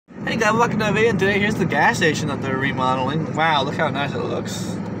Hey guys, welcome to the video. Today here's the gas station that they're remodeling. Wow, look how nice it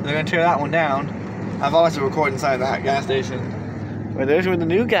looks. They're gonna tear that one down. I've always been recording inside that gas station. But there's the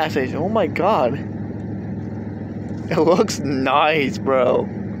new gas station. Oh my god. It looks nice, bro.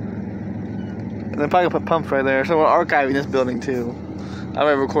 And they're probably gonna put pumps right there. So we're archiving this building too. I'm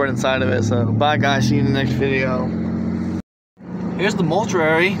gonna record inside of it. So bye guys, see you in the next video. Here's the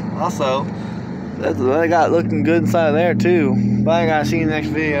mortuary also. That's what I got looking good inside of there too. Bye guys, see you in the next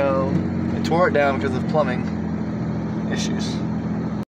video. I tore it down because of plumbing issues.